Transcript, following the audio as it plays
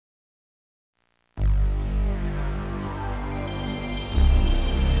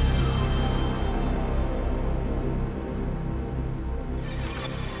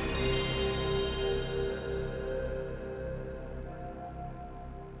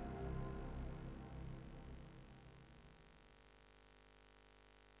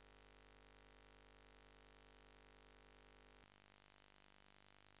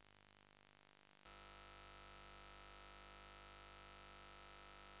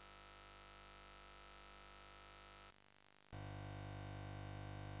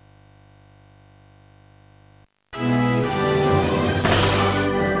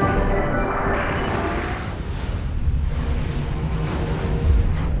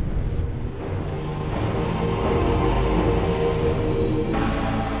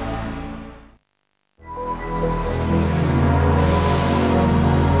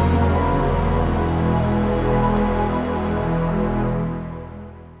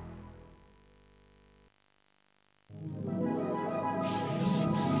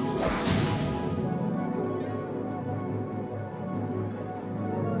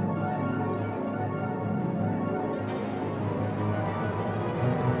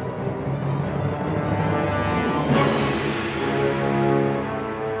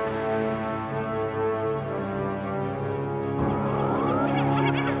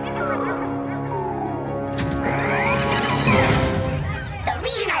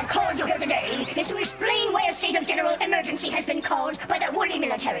I've called you here today is to explain why a state of general emergency has been called by the Woolly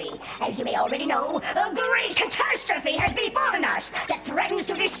military. As you may already know, a great catastrophe has befallen us that threatens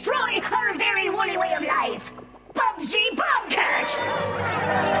to destroy our very woolly way of life. Bubsy Bobcat!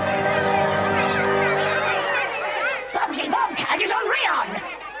 Bubsy Bobcat is on Rayon!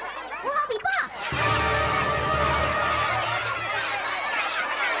 We'll all be bopped!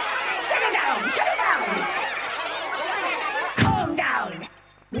 Settle down! Settle down! Calm down!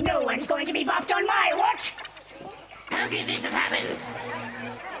 No one's going to be bopped on my watch! How could this have happened?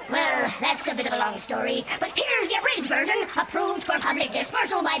 Well, that's a bit of a long story, but here's the abridged version, approved for public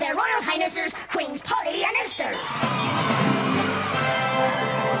dispersal by their Royal Highnesses, Queens Polly and Esther.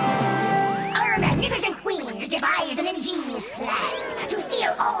 Our magnificent queens devised an ingenious plan to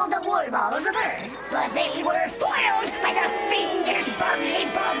steal all the wool balls of Earth, but they were foiled by the fiendish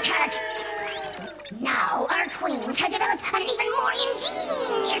Bubsy Bobcat. Now our queens have developed an even more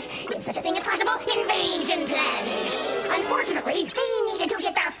ingenious, if such a thing is possible, invasion plan. Unfortunately, they needed to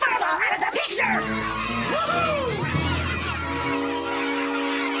get their furball out of the picture!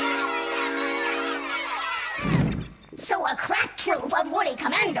 So a crack troop of woolly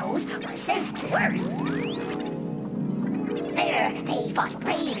commandos were sent to Earth. There, they fought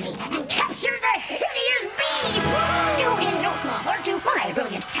bravely and captured the hideous beast, due in no small part to my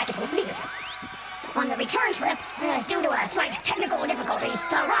brilliant tactical leadership. On the return trip, due to a slight technical difficulty,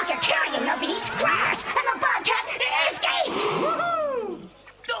 the rocket carrying the beast crashed and the Bobcat escaped!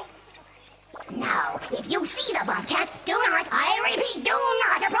 Now, if you see the Bobcat, do not, I repeat, do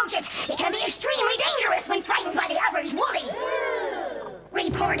not approach it! It can be extremely dangerous when frightened by the average woolly!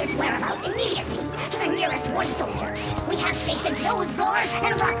 Report its whereabouts immediately to the nearest woolly soldier. We have stationed nose blowers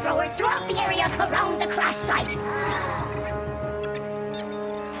and rock throwers throughout the area around the crash site.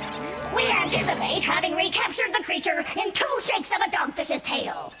 We anticipate having recaptured the creature in 2 shakes of a dogfish's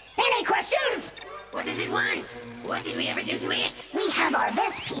tail. Any questions? What does it want? What did we ever do to it? We have our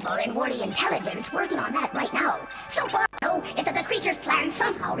best people in woolly intelligence working on that right now. So far, though, is that the creature's plan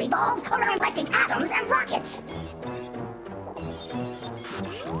somehow revolves around collecting atoms and rockets.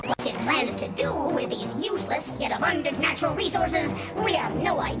 What it plans to do with these useless yet abundant natural resources, we have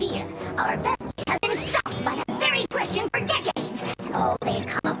no idea. Our best has been stopped by that very question for decades, and all they've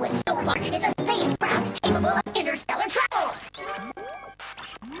come up with so far is a spacecraft capable of interstellar travel.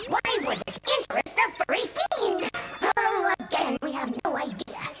 Why would this interest the furry fiend? Oh, again, we have no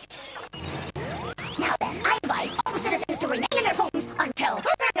idea. Now then, I advise all citizens